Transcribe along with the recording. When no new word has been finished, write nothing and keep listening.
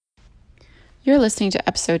You're listening to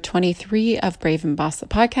episode 23 of Brave and Boss, the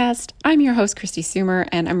podcast. I'm your host, Christy Sumer,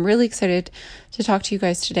 and I'm really excited to talk to you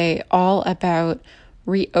guys today all about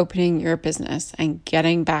reopening your business and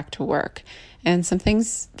getting back to work, and some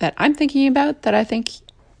things that I'm thinking about that I think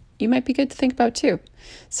you might be good to think about too.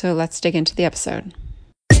 So let's dig into the episode.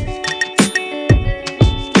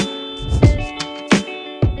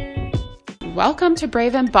 Welcome to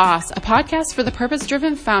Brave and Boss, a podcast for the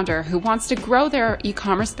purpose-driven founder who wants to grow their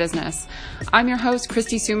e-commerce business. I'm your host,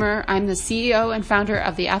 Christy Sumer. I'm the CEO and founder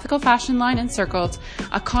of the ethical fashion line Encircled,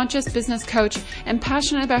 a conscious business coach, and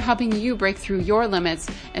passionate about helping you break through your limits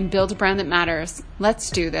and build a brand that matters.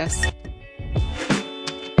 Let's do this.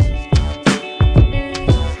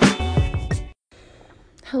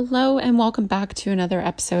 Hello and welcome back to another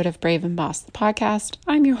episode of Brave and Boss, the podcast.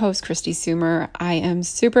 I'm your host, Christy Sumer. I am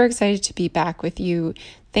super excited to be back with you.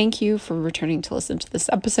 Thank you for returning to listen to this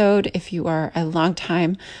episode. If you are a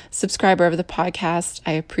longtime subscriber of the podcast,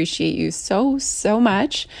 I appreciate you so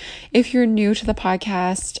much. If you're new to the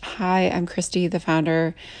podcast, hi, I'm Christy, the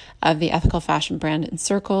founder of the ethical fashion brand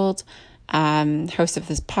Encircled. Host of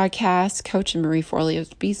this podcast, coach in Marie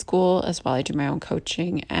Forleo's B School as well. I do my own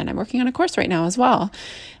coaching and I'm working on a course right now as well.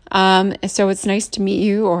 So it's nice to meet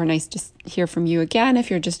you, or nice to hear from you again if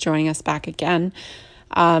you're just joining us back again.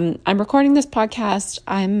 I'm recording this podcast.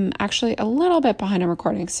 I'm actually a little bit behind on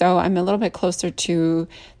recording, so I'm a little bit closer to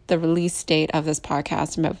the release date of this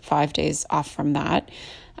podcast. I'm about 5 days off from that.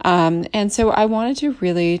 And so I wanted to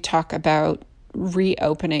really talk about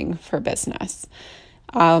reopening for business.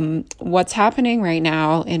 What's happening right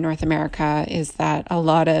now in North America is that a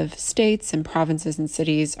lot of states and provinces and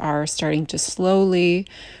cities are starting to slowly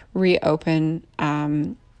reopen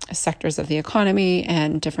sectors of the economy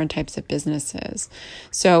and different types of businesses.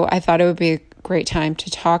 So I thought it would be a great time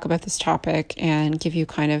to talk about this topic and give you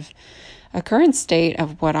kind of a current state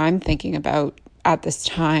of what I'm thinking about at this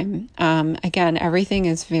time. Again, everything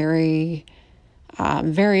is very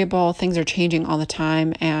variable. Things are changing all the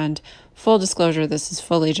time, and full disclosure, this is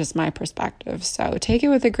fully just my perspective. So take it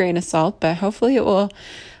with a grain of salt, but hopefully it will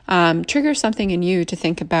trigger something in you to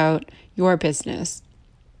think about your business.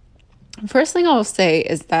 First thing I'll say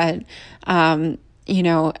is that, I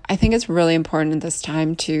think it's really important at this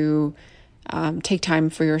time to take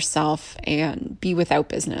time for yourself and be without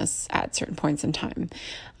business at certain points in time.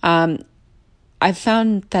 I've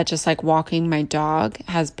found that just like walking my dog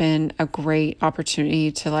has been a great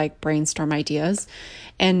opportunity to like brainstorm ideas,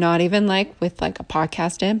 and not even like with like a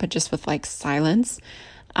podcast in, but just with like silence.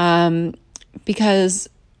 Because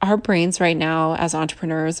our brains right now as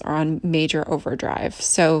entrepreneurs are on major overdrive.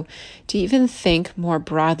 So to even think more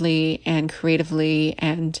broadly and creatively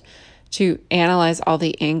and to analyze all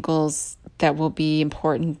the angles that will be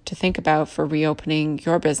important to think about for reopening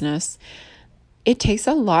your business, it takes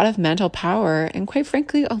a lot of mental power. And quite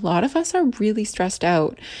frankly, a lot of us are really stressed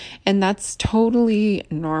out, and that's totally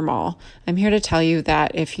normal. I'm here to tell you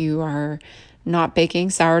that if you are not baking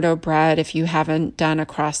sourdough bread, if you haven't done a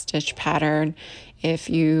cross stitch pattern, if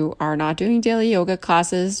you are not doing daily yoga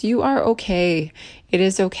classes, you are okay. It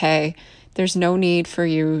is okay. There's no need for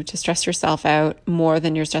you to stress yourself out more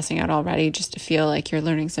than you're stressing out already, just to feel like you're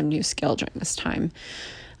learning some new skill during this time.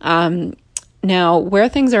 Now, where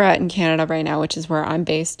things are at in Canada right now, which is where I'm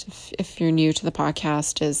based, if you're new to the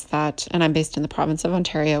podcast, is that, and I'm based in the province of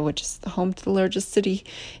Ontario, which is the home to the largest city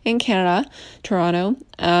in Canada, Toronto.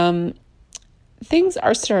 Things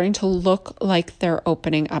are starting to look like they're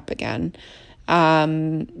opening up again.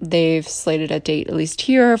 They've slated a date, at least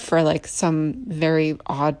here, for like some very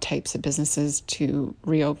odd types of businesses to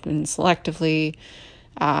reopen selectively.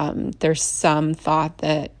 There's some thought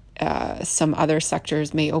that some other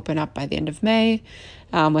sectors may open up by the end of May,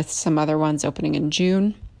 with some other ones opening in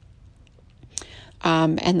June.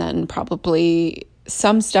 And then probably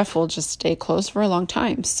some stuff will just stay closed for a long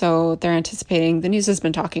time. So they're anticipating, the news has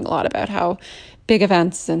been talking a lot about how big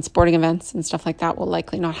events and sporting events and stuff like that will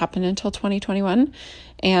likely not happen until 2021.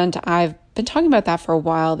 And I've been talking about that for a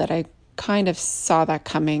while, that I kind of saw that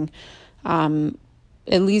coming.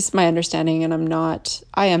 At least my understanding, and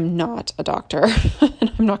I am not a doctor,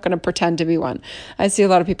 and I'm not going to pretend to be one. I see a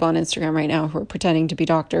lot of people on Instagram right now who are pretending to be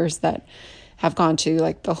doctors that have gone to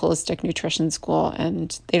like the holistic nutrition school,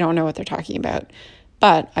 and they don't know what they're talking about.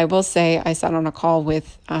 But I will say I sat on a call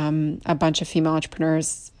with a bunch of female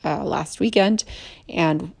entrepreneurs last weekend,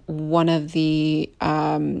 and one of the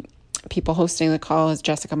people hosting the call is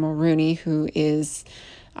Jessica Mulrooney, who is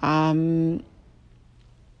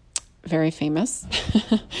very famous.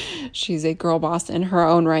 She's a girl boss in her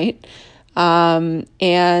own right.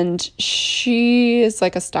 And she is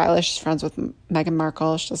like a stylist. She's friends with Meghan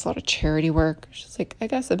Markle. She does a lot of charity work. She's like, I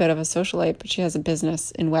guess, a bit of a socialite, but she has a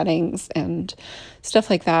business in weddings and stuff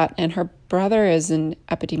like that. And her brother is an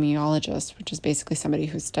epidemiologist, which is basically somebody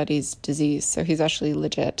who studies disease. So he's actually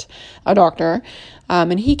legit a doctor.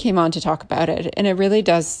 And he came on to talk about it. And it really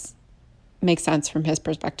does make sense from his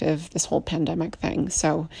perspective, this whole pandemic thing.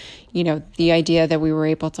 So, the idea that we were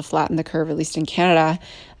able to flatten the curve, at least in Canada,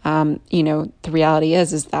 the reality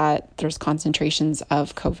is that there's concentrations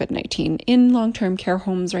of COVID-19 in long-term care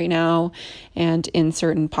homes right now and in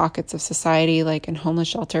certain pockets of society, like in homeless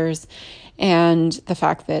shelters. And the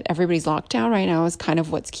fact that everybody's locked down right now is kind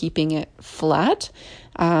of what's keeping it flat.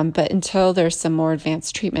 But until there's some more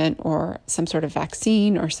advanced treatment or some sort of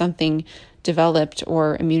vaccine or something developed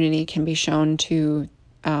or immunity can be shown to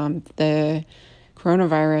the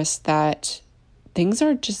coronavirus, that things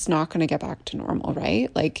are just not going to get back to normal, right?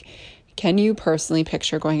 Like, can you personally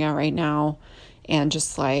picture going out right now and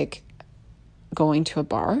just like going to a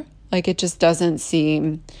bar? Like, it just doesn't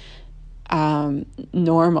seem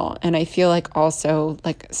normal. And I feel like also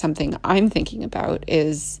like something I'm thinking about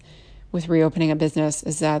is with reopening a business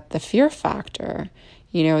is that the fear factor,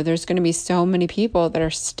 there's going to be so many people that are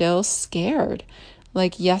still scared.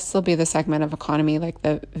 Like, yes, there'll be the segment of economy, like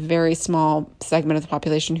the very small segment of the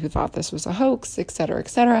population who thought this was a hoax, et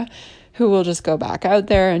cetera, who will just go back out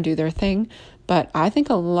there and do their thing. But I think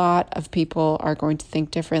a lot of people are going to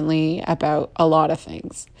think differently about a lot of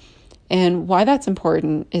things. And why that's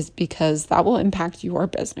important is because that will impact your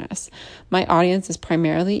business. My audience is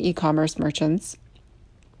primarily e-commerce merchants.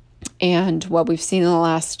 And what we've seen in the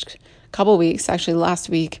last couple of weeks, actually last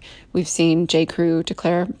week, we've seen J.Crew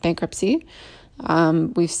declare bankruptcy.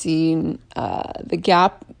 We've seen the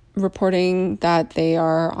Gap reporting that they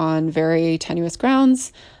are on very tenuous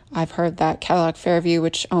grounds. I've heard that Cadillac Fairview,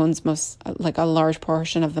 which owns a large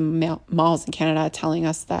portion of the malls in Canada, telling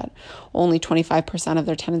us that only 25% of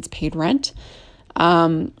their tenants paid rent.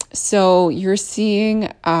 So you're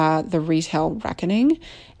seeing the retail reckoning.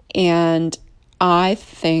 And I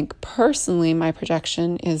think personally, my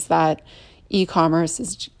projection is that e-commerce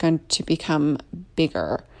is going to become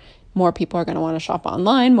bigger. More people are going to want to shop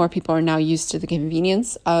online. More people are now used to the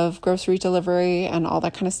convenience of grocery delivery and all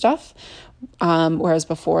that kind of stuff. Whereas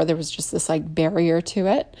before there was just this like barrier to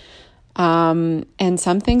it. And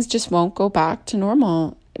some things just won't go back to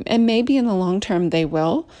normal. And maybe in the long term they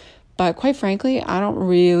will. But quite frankly, I don't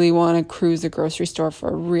really want to cruise a grocery store for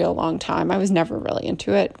a real long time. I was never really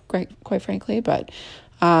into it, quite frankly. But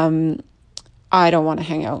I don't want to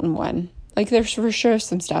hang out in one. Like, there's for sure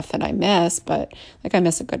some stuff that I miss, but like I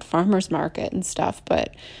miss a good farmer's market and stuff.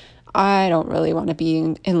 But I don't really want to be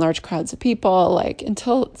in large crowds of people, like,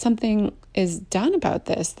 until something is done about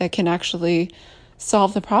this that can actually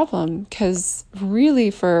solve the problem. Because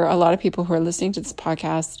really, for a lot of people who are listening to this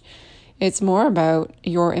podcast, it's more about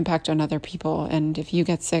your impact on other people. And if you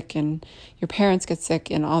get sick and your parents get sick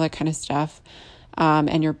and all that kind of stuff,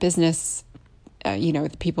 and your business,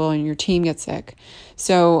 the people in your team get sick.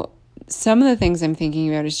 So some of the things I'm thinking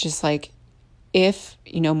about is just like, if,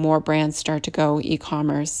 more brands start to go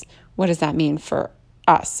e-commerce, what does that mean for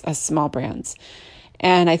us as small brands?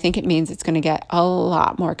 And I think it means it's going to get a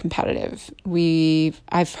lot more competitive.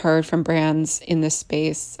 I've heard from brands in this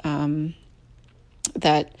space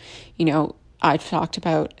that, I've talked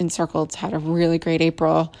about. Encircled's had a really great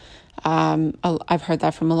April. I've heard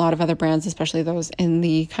that from a lot of other brands, especially those in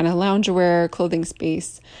the kind of loungewear clothing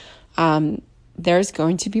space. There's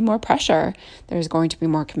going to be more pressure. There's going to be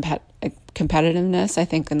more competitiveness, I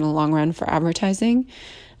think, in the long run for advertising.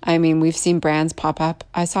 I mean, we've seen brands pop up.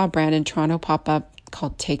 I saw a brand in Toronto pop up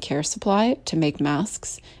called Take Care Supply to make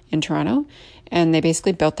masks in Toronto. And they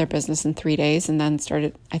basically built their business in 3 days and then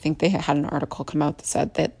started, I think they had an article come out that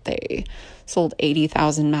said that they sold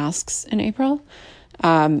 80,000 masks in April,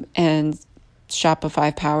 and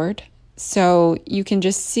Shopify powered. So you can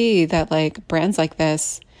just see that like brands like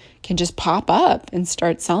this can just pop up and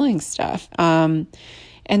start selling stuff. And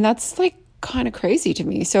that's like kind of crazy to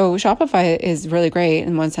me. So Shopify is really great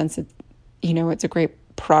in one sense. It's a great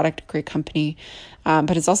product, great company,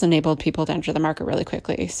 but it's also enabled people to enter the market really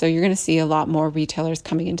quickly. So you're going to see a lot more retailers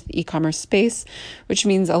coming into the e-commerce space, which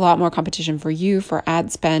means a lot more competition for you, for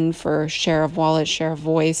ad spend, for share of wallet, share of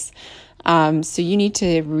voice. So you need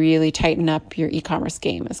to really tighten up your e-commerce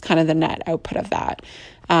game as kind of the net output of that.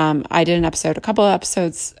 I did an episode a couple of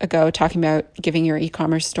episodes ago talking about giving your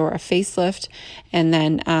e-commerce store a facelift, and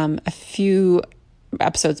then a few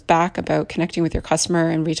episodes back about connecting with your customer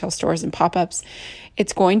in retail stores and pop-ups.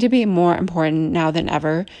 It's going to be more important now than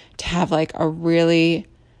ever to have like a really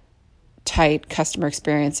tight customer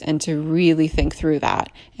experience and to really think through that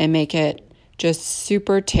and make it just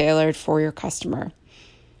super tailored for your customer.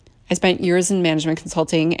 I spent years in management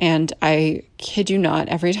consulting, and I kid you not,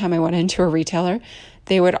 every time I went into a retailer,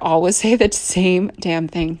 they would always say the same damn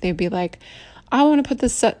thing. They'd be like, I want to put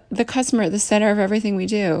the customer at the center of everything we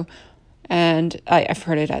do. And I've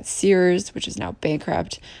heard it at Sears, which is now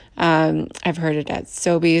bankrupt. I've heard it at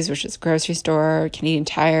Sobeys, which is a grocery store, Canadian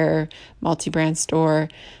Tire, multi-brand store.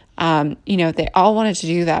 They all wanted to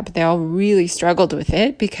do that, but they all really struggled with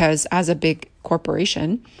it because as a big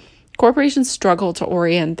corporations struggle to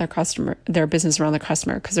orient their business around the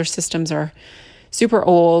customer because their systems are super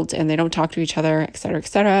old and they don't talk to each other, et cetera, et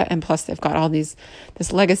cetera. And plus they've got all this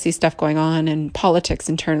legacy stuff going on and politics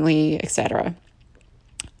internally, et cetera.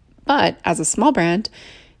 But as a small brand,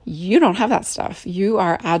 you don't have that stuff. You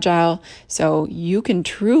are agile, so you can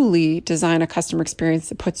truly design a customer experience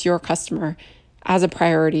that puts your customer as a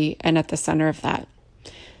priority and at the center of that.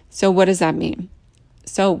 So what does that mean?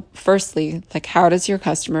 So firstly, how does your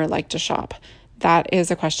customer like to shop? That is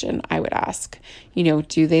a question I would ask.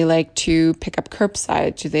 Do they like to pick up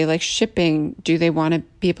curbside? Do they like shipping? Do they want to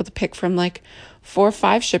be able to pick from 4 or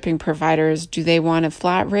 5 shipping providers? Do they want a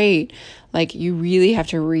flat rate? You really have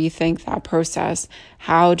to rethink that process.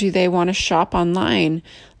 How do they want to shop online?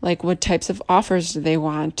 What types of offers do they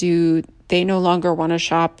want? Do they no longer want to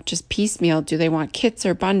shop just piecemeal? Do they want kits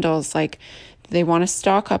or bundles? Do they want a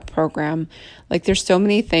stock up program? There's so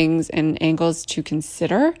many things and angles to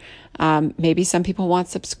consider. Maybe some people want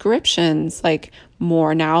subscriptions,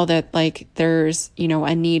 more now that there's,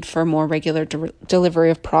 a need for more regular delivery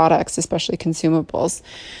of products, especially consumables.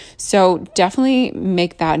 So definitely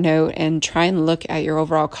make that note and try and look at your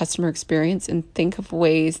overall customer experience and think of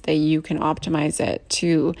ways that you can optimize it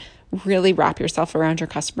to really wrap yourself around your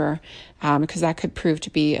customer, because that could prove to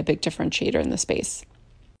be a big differentiator in the space.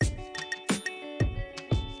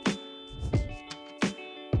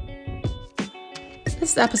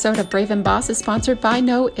 This episode of Brave and Boss is sponsored by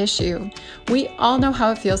No Issue. We all know how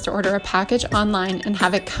it feels to order a package online and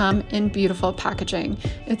have it come in beautiful packaging.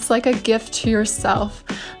 It's like a gift to yourself.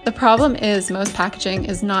 The problem is most packaging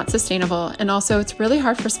is not sustainable, and also it's really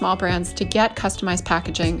hard for small brands to get customized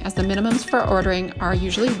packaging as the minimums for ordering are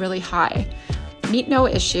usually really high. Meet No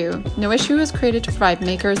Issue. No Issue is created to provide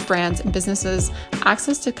makers, brands, and businesses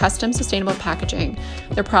access to custom sustainable packaging.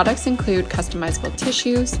 Their products include customizable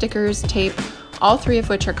tissue, stickers, tape, all 3 of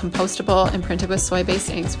which are compostable and printed with soy-based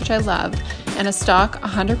inks, which I love, and a stock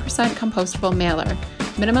 100% compostable mailer.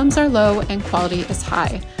 Minimums are low and quality is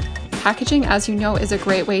high. Packaging, as you know, is a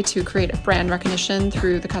great way to create a brand recognition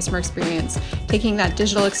through the customer experience, taking that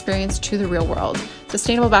digital experience to the real world.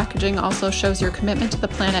 Sustainable packaging also shows your commitment to the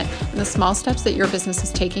planet and the small steps that your business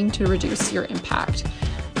is taking to reduce your impact.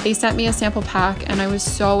 They sent me a sample pack and I was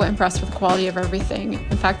so impressed with the quality of everything.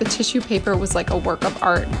 In fact, the tissue paper was like a work of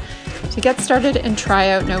art. To get started and try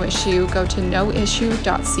out No Issue, go to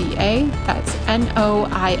noissue.ca, that's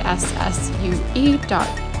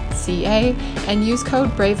noissue.ca, and use code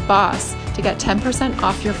BRAVEBOSS to get 10%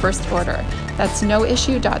 off your first order. That's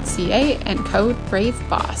noissue.ca and code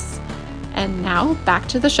BRAVEBOSS. And now back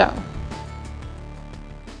to the show.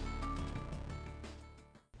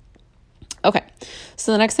 Okay,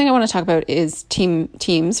 so the next thing I want to talk about is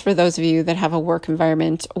teams for those of you that have a work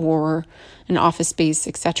environment or an office space,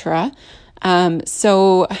 etc.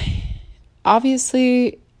 So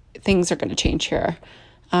obviously things are going to change here.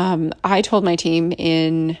 I told my team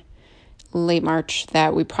in late March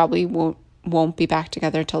that we probably won't be back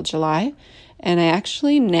together till July. And I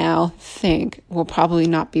actually now think we'll probably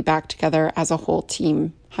not be back together as a whole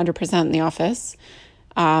team, 100% in the office.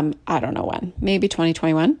 I don't know when, maybe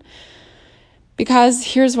 2021. Because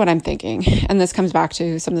here's what I'm thinking, and this comes back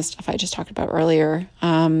to some of the stuff I just talked about earlier.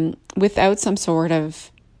 Without some sort of,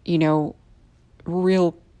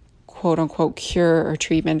 real quote unquote cure or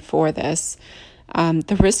treatment for this,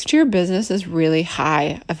 the risk to your business is really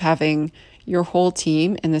high of having your whole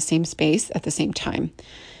team in the same space at the same time.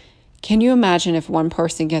 Can you imagine if one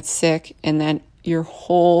person gets sick and then your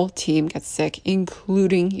whole team gets sick,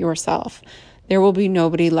 including yourself? There will be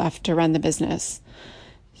nobody left to run the business.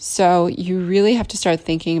 So you really have to start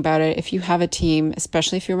thinking about it. If you have a team,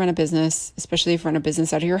 especially if you run a business, especially if you run a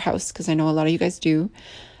business out of your house, because I know a lot of you guys do,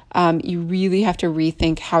 you really have to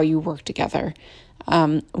rethink how you work together.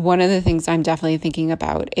 One of the things I'm definitely thinking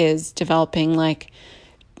about is developing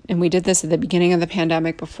and we did this at the beginning of the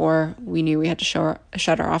pandemic before we knew we had to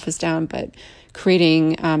shut our office down, but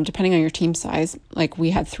creating, depending on your team size, we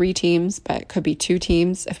had 3 teams, but it could be 2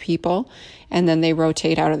 teams of people, and then they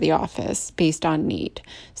rotate out of the office based on need.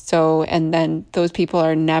 So, and then those people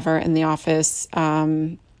are never in the office,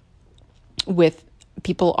 with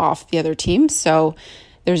people off the other team. So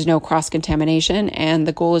there's no cross-contamination, and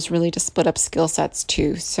the goal is really to split up skill sets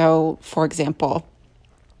too. So for example,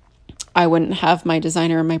 I wouldn't have my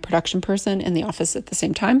designer and my production person in the office at the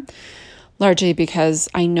same time, largely because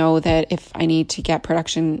I know that if I need to get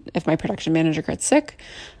if my production manager gets sick,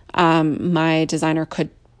 my designer could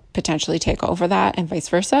potentially take over that and vice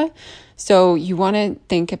versa. So you want to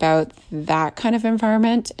think about that kind of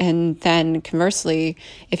environment. And then conversely,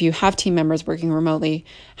 if you have team members working remotely,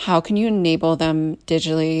 how can you enable them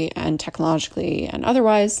digitally and technologically and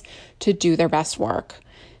otherwise to do their best work?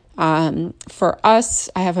 For us,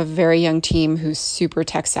 I have a very young team who's super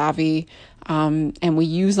tech savvy. And we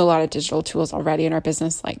use a lot of digital tools already in our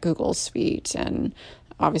business, like Google Suite and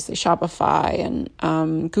obviously Shopify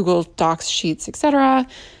and Google Docs, Sheets, etc.,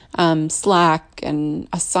 Slack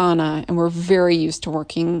and Asana, and we're very used to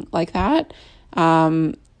working like that.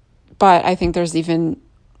 But I think there's even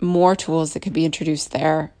more tools that could be introduced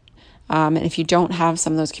there. And if you don't have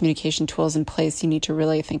some of those communication tools in place, you need to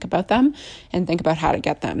really think about them and think about how to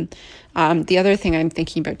get them. The other thing I'm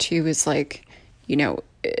thinking about too is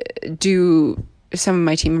do some of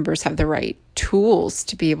my team members have the right tools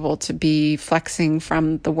to be able to be flexing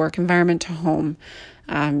from the work environment to home?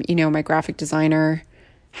 My graphic designer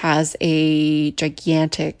has a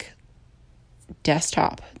gigantic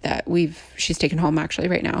desktop that she's taken home actually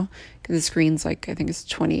right now, because the screen's I think it's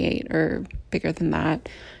 28 or bigger than that.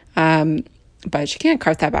 But she can't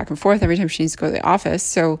cart that back and forth every time she needs to go to the office.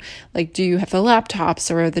 So do you have the laptops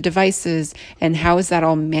or the devices, and how is that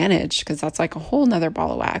all managed? Because that's a whole nother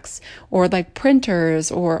ball of wax, or printers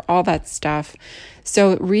or all that stuff.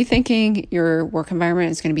 So rethinking your work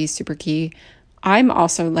environment is going to be super key. I'm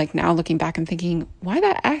also now looking back and thinking, why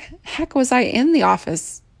the heck was I in the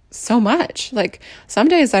office so much? Some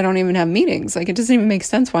days I don't even have meetings. It doesn't even make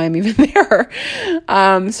sense why I'm even there.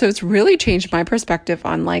 So it's really changed my perspective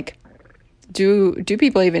on do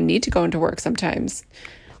people even need to go into work sometimes?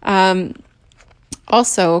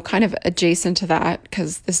 Also kind of adjacent to that,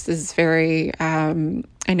 because this is very, I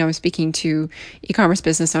know I'm speaking to e-commerce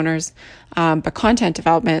business owners, but content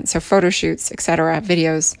development, so photo shoots, etc.,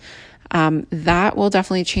 videos, that will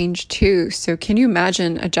definitely change too. So can you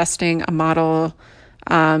imagine adjusting a model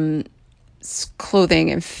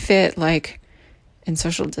clothing and fit in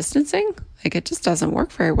social distancing? It just doesn't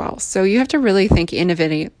work very well. So you have to really think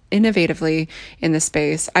innovatively in this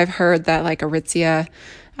space. I've heard that Aritzia,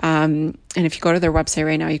 and if you go to their website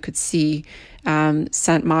right now, you could see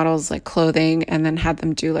sent models clothing and then had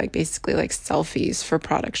them do basically selfies for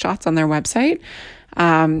product shots on their website.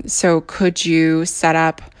 So could you set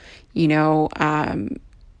up, a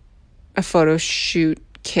photo shoot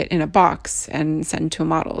kit in a box and send to a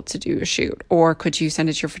model to do a shoot? Or could you send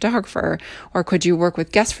it to your photographer? Or could you work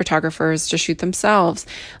with guest photographers to shoot themselves?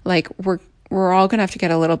 We're all going to have to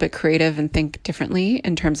get a little bit creative and think differently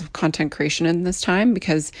in terms of content creation in this time,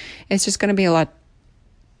 because it's just going to be a lot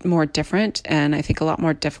more different and I think a lot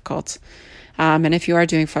more difficult. And if you are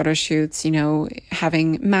doing photo shoots,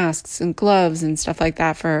 having masks and gloves and stuff like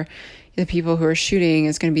that for the people who are shooting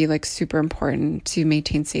is going to be super important to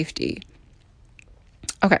maintain safety.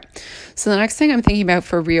 Okay, so the next thing I'm thinking about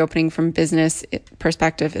for reopening from business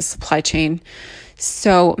perspective is supply chain.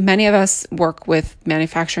 So many of us work with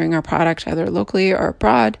manufacturing our product either locally or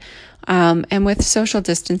abroad, and with social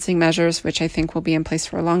distancing measures, which I think will be in place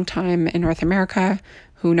for a long time in North America.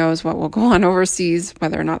 Who knows what will go on overseas,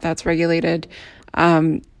 whether or not that's regulated.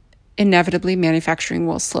 Inevitably, manufacturing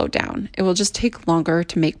will slow down. It will just take longer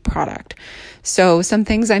to make product. So some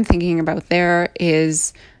things I'm thinking about there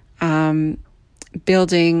is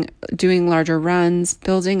doing larger runs,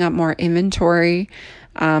 building up more inventory.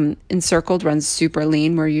 Encircled runs super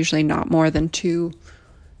lean. We're usually not more than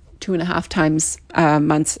 2.5 times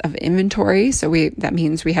months of inventory. So that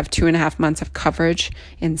means we have 2.5 months of coverage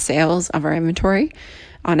in sales of our inventory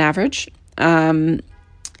on average.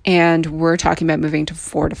 And we're talking about moving to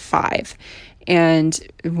 4 to 5. And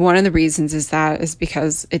one of the reasons is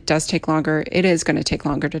because it does take longer. It is going to take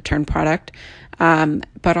longer to turn product.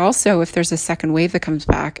 But also if there's a second wave that comes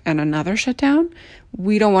back and another shutdown,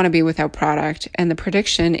 we don't want to be without product. And the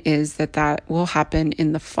prediction is that will happen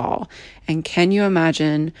in the fall. And can you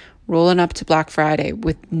imagine rolling up to Black Friday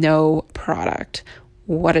with no product?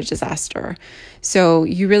 What a disaster. So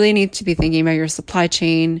you really need to be thinking about your supply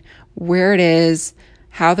chain, where it is,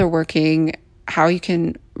 how they're working, how you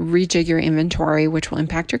can rejig your inventory, which will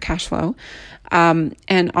impact your cash flow.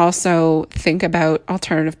 And also think about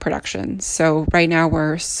alternative production. So right now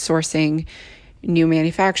we're sourcing new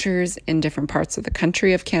manufacturers in different parts of the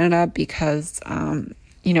country of Canada because,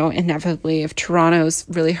 inevitably if Toronto's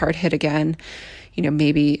really hard hit again,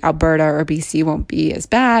 maybe Alberta or BC won't be as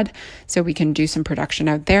bad, so we can do some production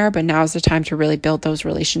out there. But now is the time to really build those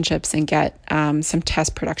relationships and get some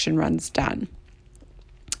test production runs done.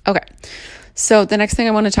 Okay. So the next thing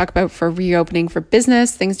I want to talk about for reopening for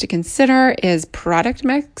business, things to consider is product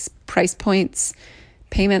mix, price points,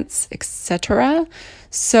 payments, etc.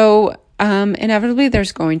 So inevitably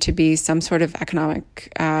there's going to be some sort of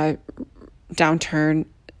economic downturn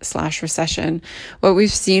 / recession. What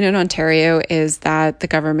we've seen in Ontario is that the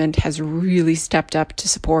government has really stepped up to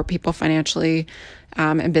support people financially,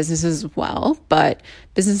 and businesses as well. But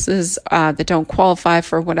businesses that don't qualify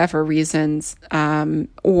for whatever reasons,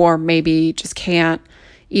 or maybe just can't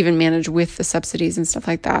even manage with the subsidies and stuff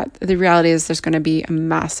like that, the reality is there's going to be a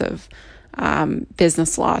massive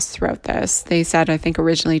business loss throughout this. They said, I think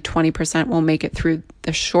originally 20% will make it through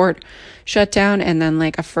the short shutdown, and then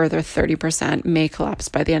like a further 30% may collapse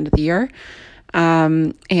by the end of the year.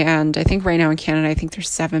 And I think right now in Canada, I think there's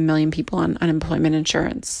 7 million people on unemployment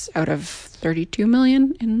insurance out of 32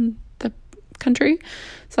 million in the country.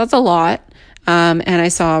 So that's a lot. And I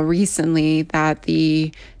saw recently that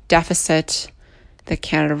the deficit that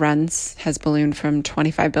Canada runs has ballooned from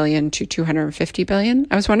 25 billion to 250 billion.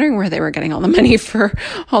 I was wondering where they were getting all the money for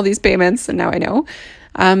all these payments, and now I know.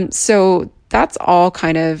 So that's all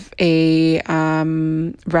kind of a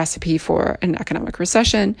recipe for an economic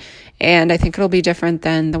recession. And I think it'll be different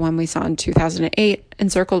than the one we saw in 2008.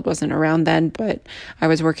 Encircled wasn't around then, but I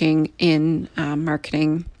was working in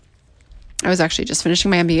marketing. I was actually just finishing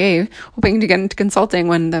my MBA, hoping to get into consulting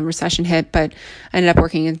when the recession hit, but I ended up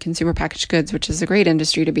working in consumer packaged goods, which is a great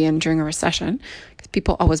industry to be in during a recession because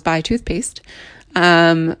people always buy toothpaste.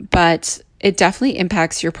 But it definitely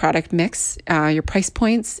impacts your product mix, your price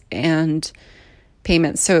points, and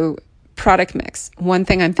payments. So product mix. One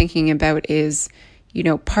thing I'm thinking about is,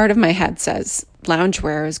 part of my head says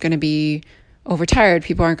loungewear is going to be overtired.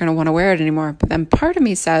 People aren't going to want to wear it anymore. But then part of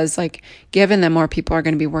me says, like, given that more people are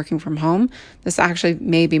going to be working from home, this actually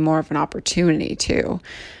may be more of an opportunity too.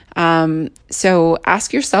 So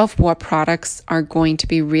ask yourself what products are going to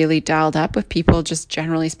be really dialed up with people just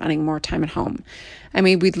generally spending more time at home. I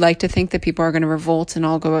mean, we'd like to think that people are going to revolt and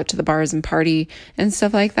all go out to the bars and party and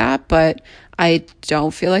stuff like that, but I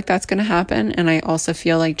don't feel like that's going to happen. And I also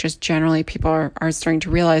feel like just generally people are starting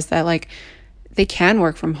to realize that, like, they can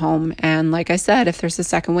work from home. And like I said, if there's a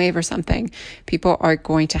second wave or something, people are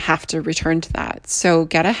going to have to return to that. So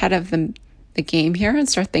get ahead of the game here and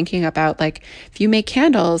start thinking about, like, if you make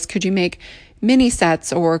candles, could you make mini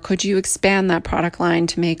sets, or could you expand that product line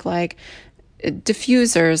to make like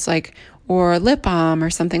diffusers, like, or lip balm or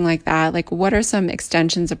something like that? Like, what are some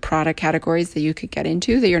extensions of product categories that you could get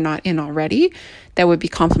into that you're not in already that would be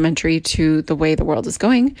complementary to the way the world is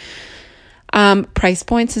going? Price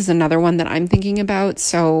points is another one that I'm thinking about.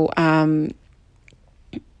 So, I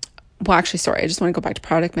just want to go back to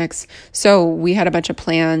product mix. So we had a bunch of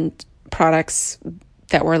planned products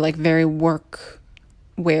that were like very work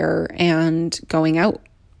wear and going out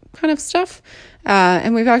kind of stuff.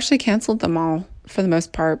 And we've actually canceled them all for the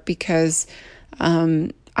most part because,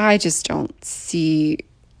 I just don't see,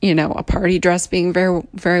 a party dress being very,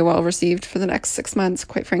 very well received for the next 6 months,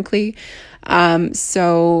 quite frankly.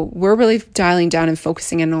 So we're really dialing down and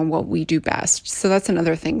focusing in on what we do best. So that's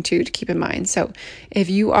another thing too to keep in mind. So if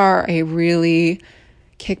you are a really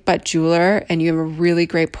kick butt jeweler and you have a really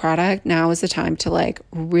great product, now is the time to like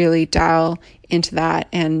really dial into that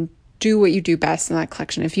and do what you do best in that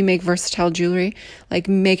collection. If you make versatile jewelry, like,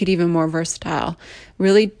 make it even more versatile.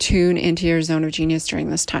 Really tune into your zone of genius during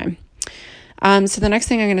this time. So the next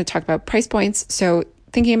thing I'm going to talk about, price points. So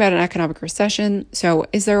thinking about an economic recession. So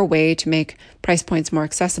is there a way to make price points more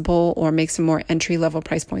accessible or make some more entry-level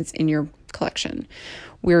price points in your collection?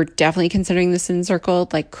 We're definitely considering this in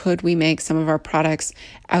Encircled. Like, could we make some of our products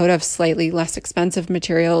out of slightly less expensive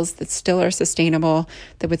materials that still are sustainable,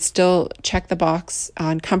 that would still check the box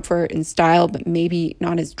on comfort and style, but maybe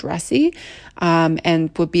not as dressy,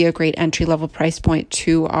 and would be a great entry-level price point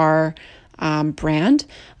to our brand?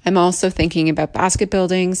 I'm also thinking about basket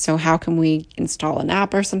building. So how can we install an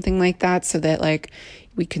app or something like that so that, like,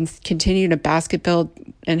 we can continue to basket build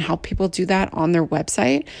and help people do that on their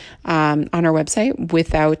website, on our website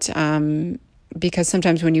without, because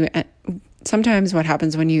sometimes what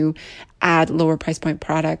happens when you add lower price point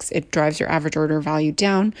products, it drives your average order value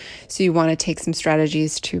down. So you want to take some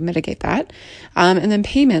strategies to mitigate that. And then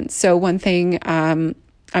payments. So one thing,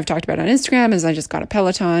 I've talked about on Instagram is I just got a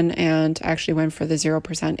Peloton and actually went for the 0%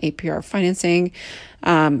 APR financing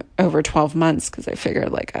over 12 months because I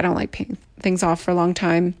figured, like, I don't like paying things off for a long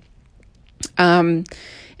time.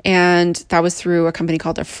 And that was through a company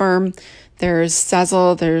called Affirm. There's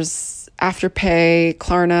Sezzle, there's Afterpay,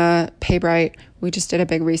 Klarna, PayBright. We just did a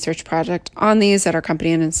big research project on these at our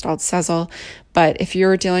company and installed Sezzle. But if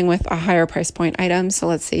you're dealing with a higher price point item, so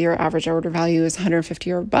let's say your average order value is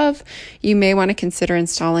 150 or above, you may want to consider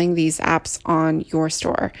installing these apps on your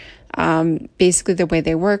store. Basically, the way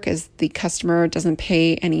they work is the customer doesn't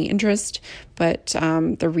pay any interest, but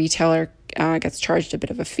the retailer gets charged a bit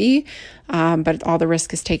of a fee, but all the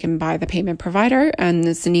risk is taken by the payment provider. And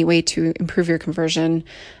it's a neat way to improve your conversion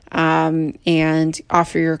and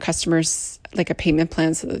offer your customers like a payment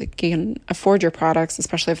plan so that they can afford your products,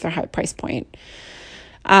 especially if they're high price point.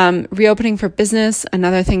 Reopening for business,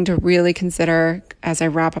 another thing to really consider as I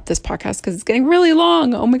wrap up this podcast, because it's getting really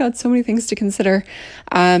long. Oh my God, so many things to consider.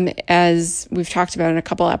 As we've talked about in a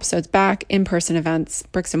couple episodes back, in-person events,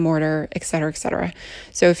 bricks and mortar, et cetera, et cetera.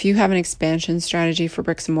 So if you have an expansion strategy for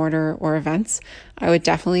bricks and mortar or events, I would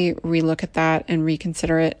definitely relook at that and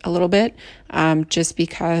reconsider it a little bit, just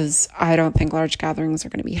because I don't think large gatherings are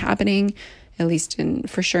going to be happening, at least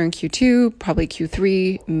for sure in Q2, probably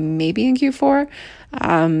Q3, maybe in Q4.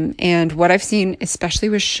 And what I've seen, especially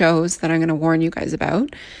with shows that I'm going to warn you guys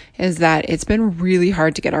about, is that it's been really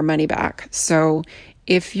hard to get our money back. So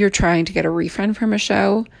if you're trying to get a refund from a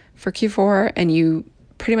show for Q4 and you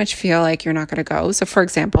pretty much feel like you're not going to go. So for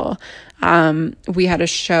example, we had a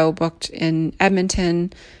show booked in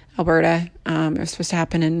Edmonton, Alberta. It was supposed to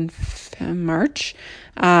happen in March.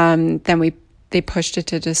 Then they pushed it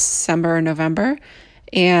to December or November.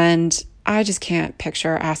 And I just can't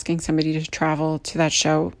picture asking somebody to travel to that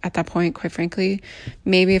show at that point, quite frankly.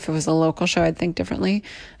 Maybe if it was a local show, I'd think differently.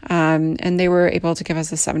 And they were able to give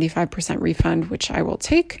us a 75% refund, which I will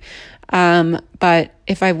take. But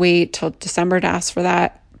if I wait till December to ask for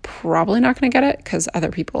that, probably not going to get it because other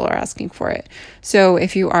people are asking for it. So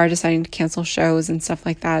if you are deciding to cancel shows and stuff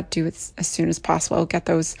like that, do it as soon as possible. Get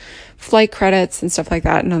those flight credits and stuff like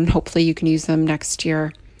that, and then hopefully you can use them next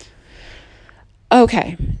year.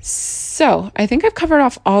 Okay, so I think I've covered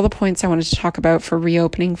off all the points I wanted to talk about for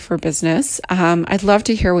reopening for business. I'd love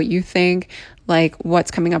to hear what you think, like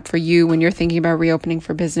what's coming up for you when you're thinking about reopening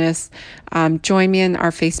for business. Join me in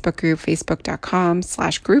our Facebook group,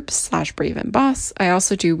 facebook.com/groups/Brave and Boss. I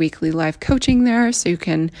also do weekly live coaching there, so you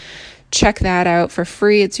can check that out for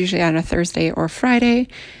free. It's usually on a Thursday or Friday.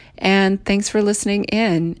 And thanks for listening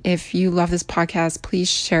in. If you love this podcast, please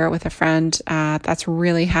share it with a friend. That's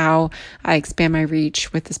really how I expand my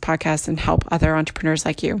reach with this podcast and help other entrepreneurs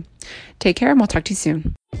like you. Take care, and we'll talk to you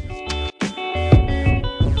soon.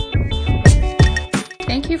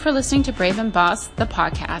 Thank you for listening to Brave and Boss, the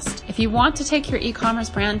podcast. If you want to take your e-commerce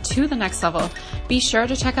brand to the next level, be sure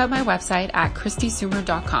to check out my website at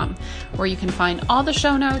christysummer.com, where you can find all the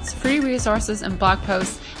show notes, free resources, and blog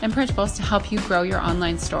posts and printables to help you grow your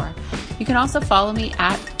online store. You can also follow me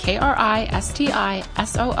at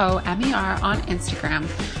KRISTISOOMER on Instagram.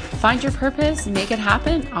 Find your purpose, make it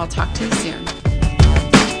happen. I'll talk to you soon.